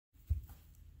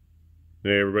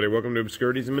Hey everybody, welcome to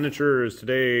Obscurities and Miniatures.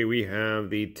 Today we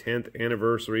have the 10th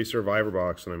anniversary Survivor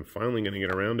box, and I'm finally going to get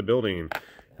around to building.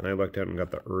 And I lucked out and got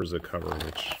the Urza cover,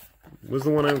 which was the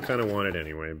one I kind of wanted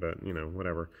anyway, but you know,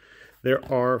 whatever. There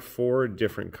are 4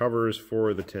 different covers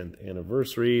for the 10th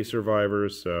anniversary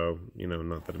Survivors, so, you know,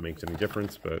 not that it makes any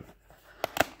difference, but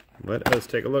let us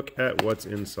take a look at what's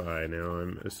inside. Now,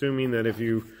 I'm assuming that if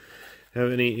you have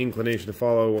any inclination to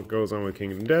follow what goes on with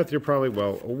Kingdom Death, you're probably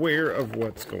well aware of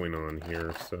what's going on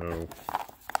here. So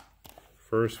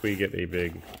first we get a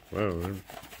big, whoa,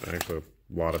 there's actually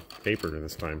a lot of paper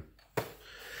this time.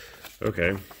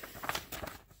 Okay,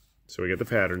 so we get the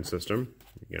pattern system.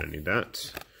 You're gonna need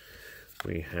that.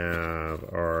 We have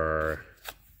our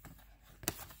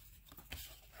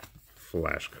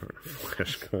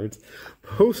flashcards,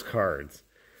 postcards.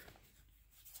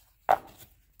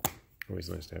 Always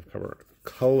nice to have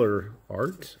color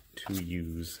art to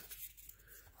use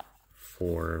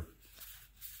for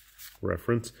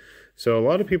reference. So a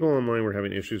lot of people online were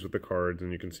having issues with the cards,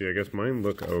 and you can see, I guess mine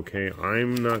look okay.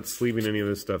 I'm not sleeving any of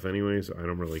this stuff anyway, so I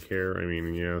don't really care. I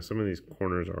mean, yeah, some of these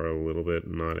corners are a little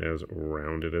bit not as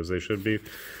rounded as they should be.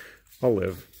 I'll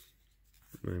live.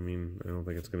 I mean, I don't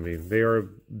think it's going to be... They are a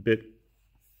bit,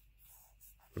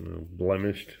 I don't know,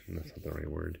 blemished. That's not the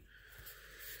right word.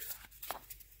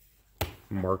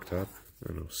 Marked up, I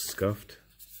don't know, scuffed,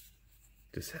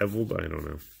 disheveled, I don't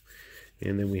know.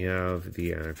 And then we have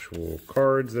the actual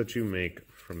cards that you make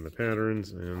from the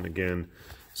patterns. And again,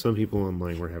 some people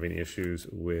online were having issues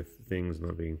with things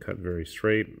not being cut very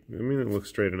straight. I mean, it looks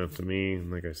straight enough to me.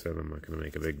 And like I said, I'm not going to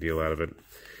make a big deal out of it.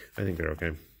 I think they're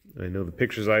okay. I know the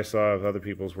pictures I saw of other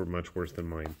people's were much worse than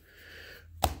mine.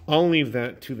 I'll leave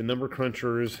that to the number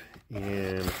crunchers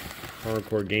and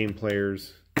hardcore game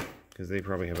players, because they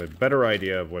probably have a better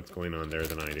idea of what's going on there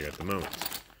than I do at the moment.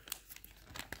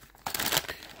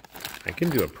 I can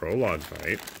do a prologue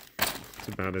fight. It's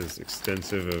about as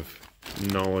extensive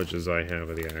of knowledge as I have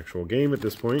of the actual game at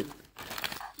this point,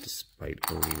 despite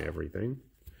owning everything.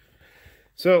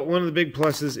 So one of the big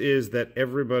pluses is that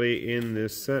everybody in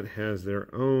this set has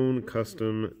their own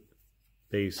custom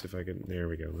base. If I can, there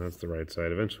we go. That's the right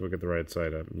side. Eventually we'll get the right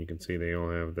side up, and you can see they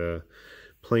all have the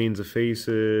planes of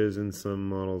faces, and some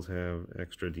models have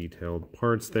extra detailed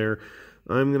parts there.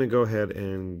 I'm going to go ahead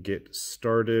and get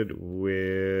started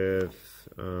with,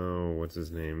 oh, what's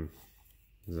his name?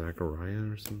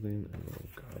 Zachariah or something? Oh,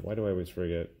 God, why do I always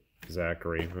forget?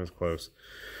 Zachary, that's close.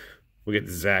 We'll get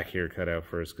Zach here cut out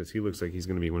first, because he looks like he's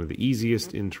going to be one of the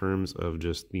easiest in terms of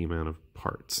just the amount of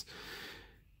parts.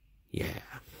 Yeah.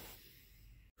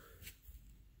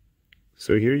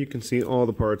 So here you can see all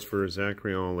the parts for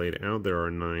Zachary all laid out. There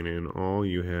are 9 in all.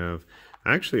 You have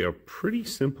actually a pretty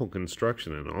simple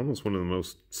construction, and almost one of the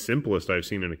most simplest I've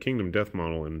seen in a Kingdom Death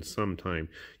model in some time.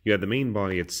 You have the main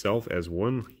body itself as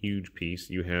one huge piece.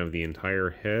 You have the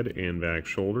entire head and back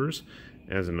shoulders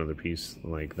as another piece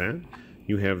like that.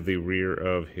 You have the rear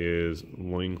of his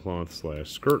loincloth /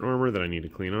 skirt armor that I need to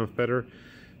clean off better,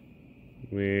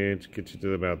 which gets you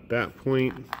to about that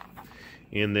point.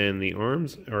 And then the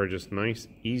arms are just nice,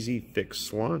 easy, thick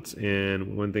slots.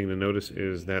 And one thing to notice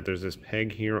is that there's this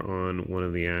peg here on one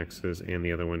of the axes, and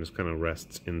the other one just kind of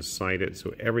rests inside it.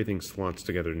 So everything slots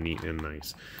together neat and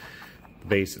nice. The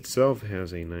base itself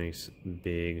has a nice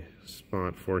big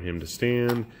spot for him to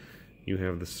stand. You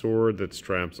have the sword that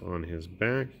straps on his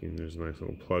back, and there's a nice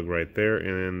little plug right there.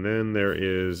 And then there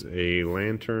is a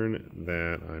lantern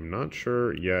that I'm not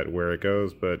sure yet where it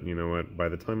goes, but you know what, by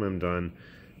the time I'm done,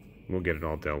 we'll get it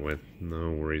all dealt with.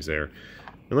 No worries there.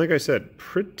 And like I said,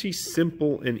 pretty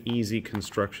simple and easy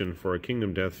construction for a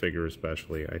Kingdom Death figure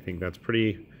especially. I think that's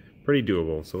pretty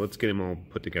doable. So let's get him all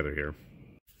put together here.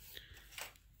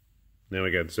 Now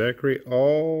we got Zachary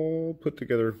all put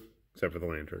together except for the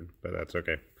lantern, but that's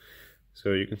okay.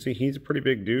 So you can see he's a pretty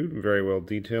big dude, very well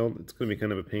detailed. It's going to be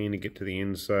kind of a pain to get to the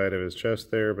inside of his chest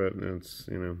there, but that's,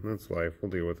 you know, that's life.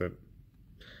 We'll deal with it.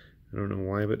 I don't know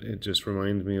why, but it just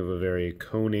reminds me of a very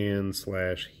Conan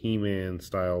 / He-Man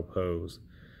style pose.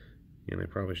 And I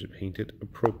probably should paint it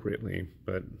appropriately,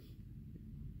 but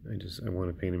I want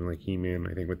to paint him like He-Man,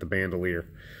 I think, with the bandolier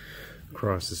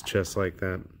across his chest like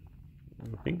that.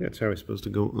 I think that's how he's supposed to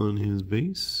go on his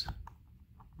base.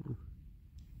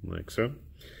 Like so.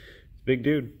 It's a big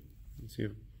dude. Let's see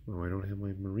if, oh, I don't have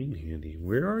my Marine handy.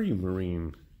 Where are you,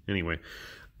 Marine? Anyway,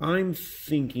 I'm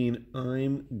thinking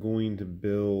I'm going to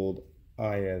build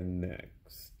Aya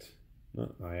next.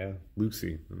 Not Aya,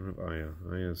 Lucy. I don't have Aya.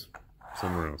 Aya's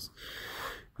somewhere else.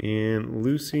 And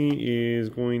Lucy is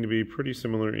going to be pretty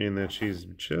similar in that she's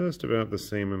just about the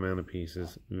same amount of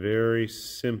pieces. Very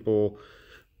simple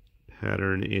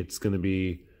pattern. It's going to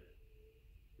be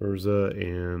Urza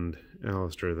and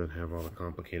Alistair that have all the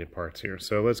complicated parts here.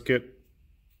 So let's get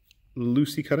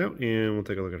Lucy cut out and we'll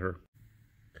take a look at her.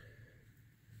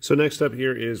 So next up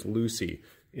here is Lucy.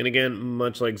 And again,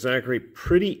 much like Zachary,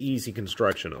 pretty easy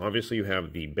construction. Obviously you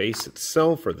have the base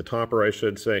itself, or the topper I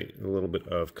should say, a little bit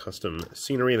of custom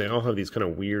scenery. They all have these kind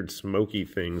of weird smoky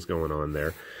things going on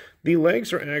there. The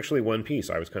legs are actually one piece.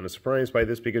 I was kind of surprised by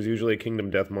this because usually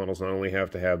Kingdom Death models not only have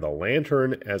to have the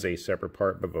lantern as a separate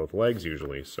part, but both legs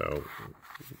usually. So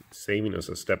saving us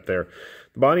a step there.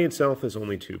 The body itself is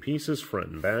only two pieces,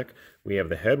 front and back. We have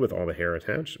the head with all the hair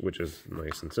attached, which is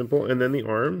nice and simple. And then the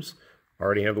arms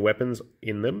already have the weapons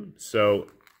in them. So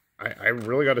I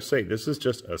really got to say, this is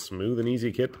just a smooth and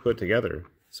easy kit to put together.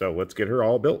 So let's get her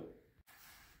all built.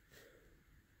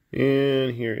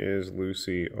 And here is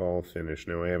Lucy all finished.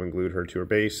 Now I haven't glued her to her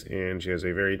base, and she has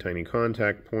a very tiny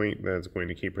contact point that's going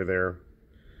to keep her there.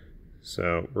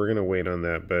 So we're going to wait on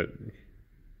that, but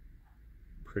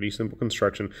pretty simple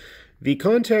construction. The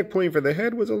contact point for the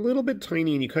head was a little bit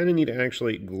tiny, and you kind of need to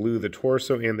actually glue the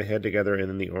torso and the head together, and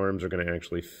then the arms are going to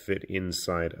actually fit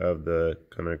inside of the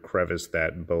kind of crevice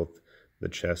that both the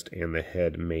chest and the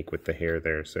head make with the hair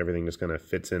there. So everything just kind of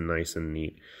fits in nice and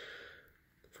neat.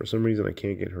 For some reason, I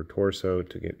can't get her torso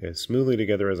to get as smoothly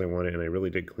together as I want it, and I really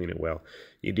did clean it well.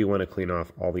 You do want to clean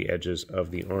off all the edges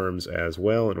of the arms as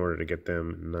well in order to get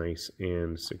them nice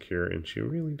and secure, and she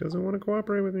really doesn't want to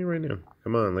cooperate with me right now.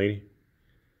 Come on, lady.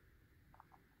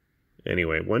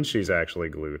 Anyway, once she's actually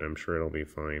glued, I'm sure it'll be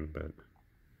fine, but...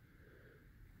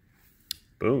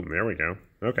 Boom, there we go.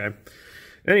 Okay.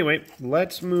 Anyway,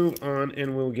 let's move on,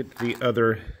 and we'll get to the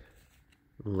other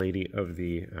lady of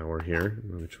the hour here,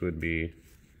 which would be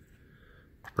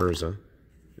Urza.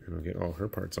 And I'll get all her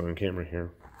parts on camera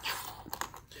here.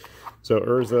 So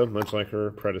Urza, much like her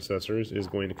predecessors, is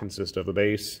going to consist of a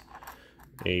base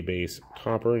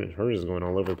topper, and hers is going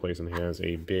all over the place and has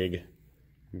a big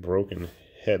broken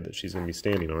head that she's going to be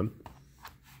standing on.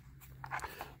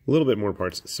 A little bit more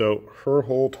parts. So her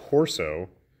whole torso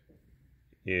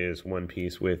is one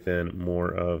piece with then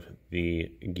more of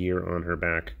the gear on her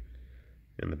back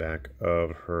and the back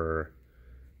of her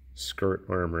skirt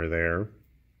armor there.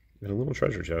 And a little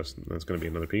treasure chest. That's going to be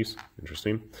another piece.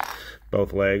 Interesting.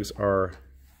 Both legs are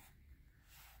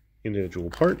individual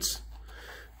parts.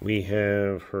 We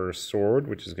have her sword,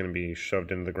 which is going to be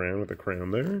shoved into the ground with a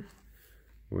crown there.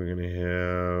 We're going to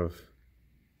have...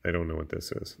 I don't know what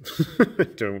this is. I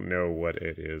don't know what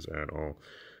it is at all.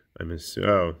 I'm assuming...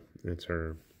 Oh, it's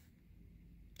her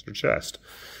chest.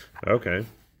 Okay.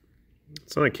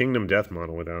 It's not a Kingdom Death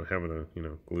model without having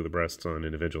to, glue the breasts on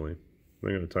individually. I'm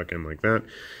going to tuck in like that.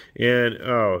 And,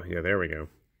 oh, yeah, there we go.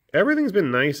 Everything's been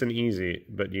nice and easy,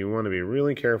 but you want to be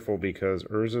really careful because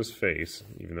Urza's face,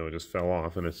 even though it just fell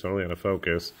off and it's totally out of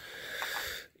focus,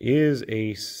 is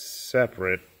a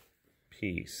separate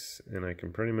piece. And I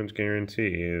can pretty much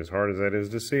guarantee, as hard as that is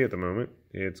to see at the moment,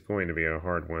 it's going to be a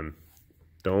hard one.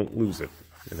 Don't lose it.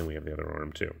 And then we have the other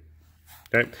arm, too.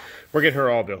 Okay, we're getting her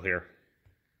all built here.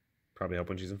 Probably help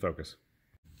when she's in focus.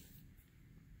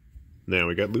 Now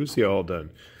we got Lucy all done.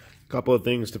 A couple of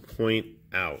things to point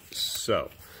out.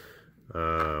 So,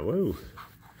 whoa.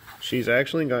 She's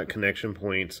actually got connection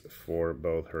points for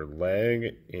both her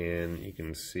leg, and you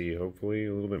can see, hopefully,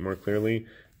 a little bit more clearly,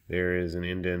 there is an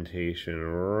indentation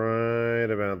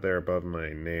right about there above my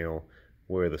nail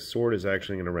where the sword is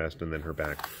actually going to rest, and then her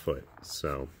back foot.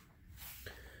 So,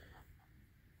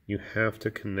 you have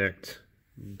to connect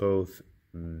both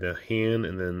the hand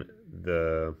and then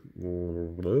the...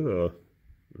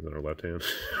 Is that her left hand?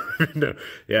 No.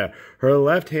 Yeah. Her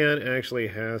left hand actually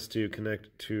has to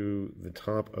connect to the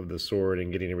top of the sword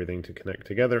and getting everything to connect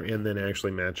together and then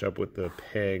actually match up with the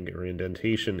peg or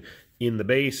indentation in the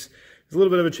base. It's a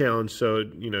little bit of a challenge. So,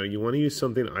 you want to use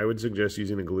something. I would suggest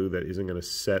using a glue that isn't going to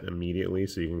set immediately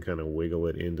so you can kind of wiggle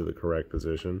it into the correct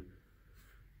position.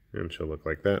 And she'll look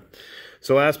like that.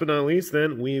 So last but not least,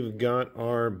 then, we've got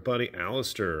our buddy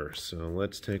Alistair. So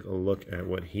let's take a look at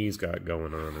what he's got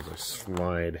going on as I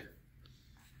slide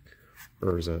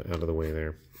Urza out of the way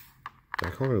there. Did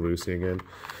I call her Lucy again?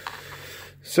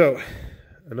 So,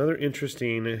 another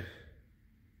interesting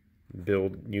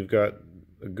build. You've got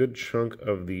a good chunk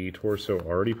of the torso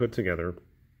already put together.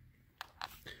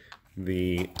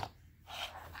 The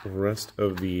rest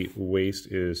of the waist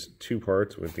is two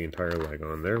parts with the entire leg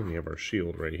on there. We have our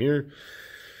shield right here.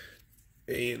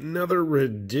 Another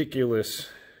ridiculous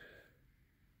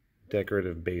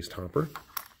decorative base topper.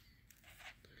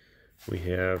 We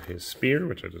have his spear,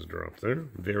 which I just dropped there.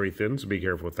 Very thin, so be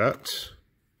careful with that.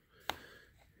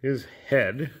 His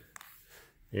head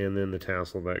and then the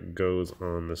tassel that goes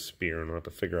on the spear, and I'll have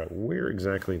to figure out where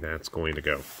exactly that's going to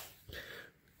go.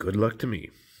 Good luck to me.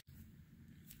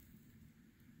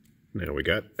 Now we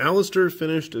got Alistair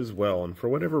finished as well, and for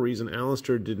whatever reason,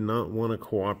 Alistair did not want to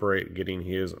cooperate getting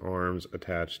his arms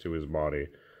attached to his body.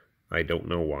 I don't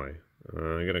know why.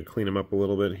 I gotta clean him up a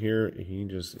little bit here. He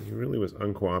really was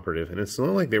uncooperative, and it's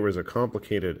not like there was a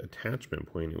complicated attachment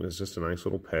point. It was just a nice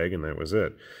little peg, and that was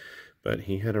it. But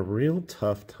he had a real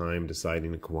tough time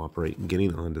deciding to cooperate and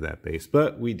getting onto that base,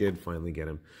 but we did finally get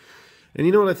him. And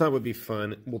you know what I thought would be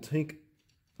fun? We'll take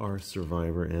our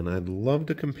survivor, and I'd love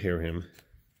to compare him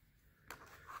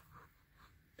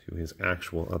to his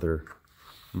actual other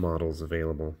models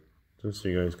available, just so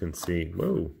you guys can see,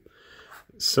 whoa,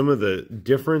 some of the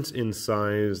difference in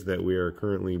size that we are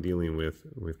currently dealing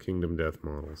with Kingdom Death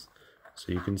models.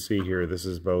 So you can see here, this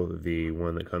is both the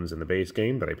one that comes in the base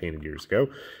game that I painted years ago,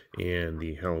 and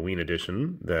the Halloween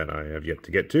edition that I have yet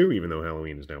to get to, even though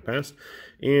Halloween is now past,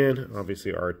 and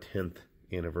obviously our 10th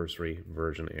anniversary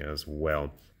version as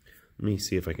well. Let me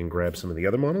see if I can grab some of the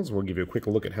other models. We'll give you a quick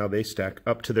look at how they stack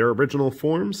up to their original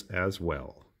forms as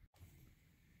well.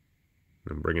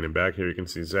 I'm bringing him back here. You can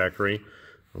see Zachary,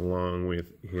 along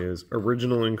with his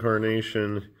original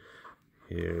incarnation,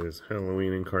 his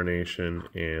Halloween incarnation,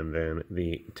 and then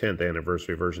the 10th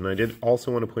anniversary version. I did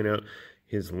also want to point out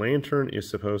his lantern is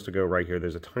supposed to go right here.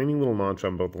 There's a tiny little notch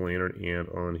on both the lantern and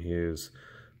on his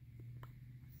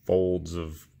folds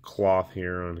of cloth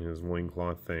here on his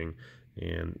loincloth thing.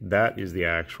 And that is the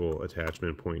actual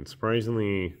attachment point.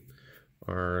 Surprisingly,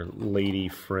 our lady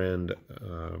friend,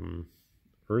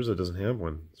 Urza, doesn't have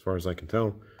one, as far as I can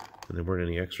tell. And there weren't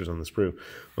any extras on the sprue. Why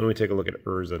don't we take a look at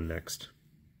Urza next?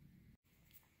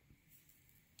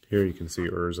 Here you can see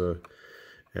Urza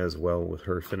as well with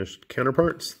her finished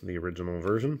counterparts. The original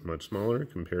version, much smaller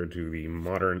compared to the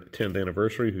modern 10th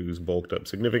anniversary, who's bulked up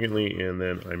significantly. And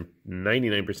then I'm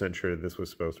 99% sure this was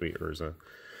supposed to be Urza.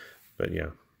 But yeah.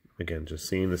 Again, just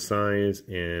seeing the size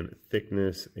and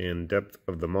thickness and depth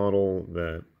of the model,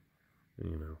 that,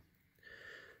 you know,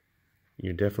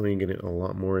 you're definitely getting a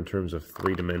lot more in terms of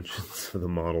 3 dimensions of the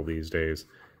model these days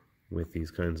with these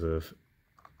kinds of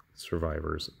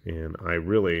survivors. And I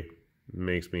really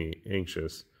makes me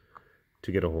anxious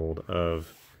to get a hold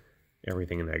of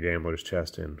everything in that gambler's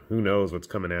chest, and who knows what's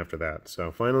coming after that.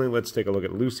 So finally, let's take a look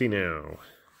at Lucy now.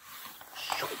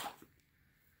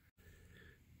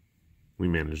 We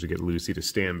managed to get Lucy to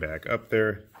stand back up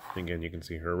there. Again, you can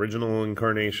see her original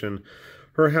incarnation,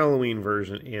 her Halloween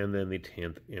version, and then the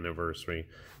 10th anniversary.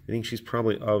 I think she's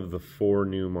probably, of the 4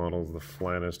 new models, the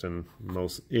flattest and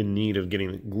most in need of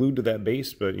getting glued to that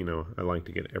base, but, you know, I like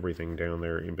to get everything down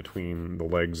there in between the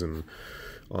legs and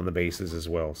on the bases as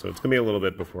well. So it's going to be a little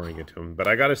bit before I get to them. But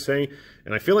I got to say,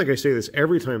 and I feel like I say this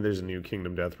every time there's a new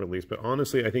Kingdom Death release, but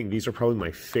honestly, I think these are probably my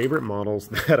favorite models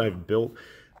that I've built.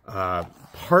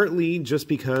 Partly just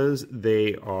because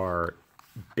they are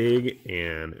big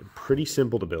and pretty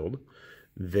simple to build.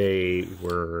 They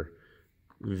were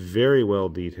very well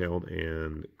detailed,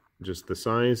 and just the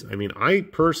size. I mean, I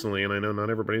personally, and I know not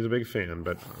everybody's a big fan,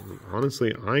 but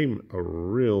honestly, I'm a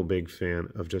real big fan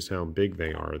of just how big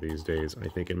they are these days. I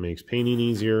think it makes painting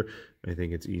easier. I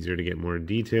think it's easier to get more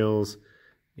details.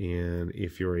 And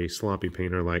if you're a sloppy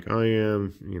painter like I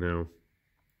am, you know,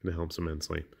 it helps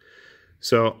immensely.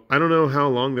 So I don't know how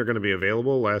long they're going to be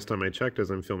available. Last time I checked,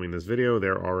 as I'm filming this video,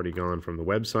 they're already gone from the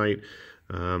website.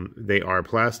 They are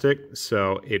plastic,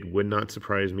 so it would not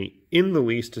surprise me in the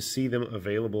least to see them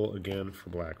available again for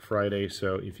Black Friday.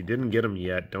 So if you didn't get them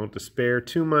yet, don't despair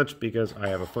too much, because I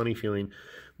have a funny feeling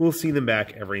we'll see them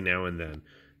back every now and then.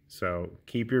 So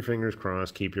keep your fingers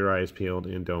crossed, keep your eyes peeled,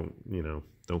 and don't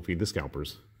feed the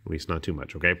scalpers. At least not too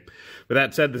much, okay? With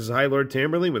that said, this is High Lord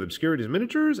Tamberling with Obscurities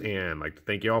Miniatures, and I'd like to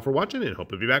thank you all for watching, and hope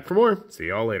to be back for more. See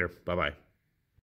you all later. Bye-bye.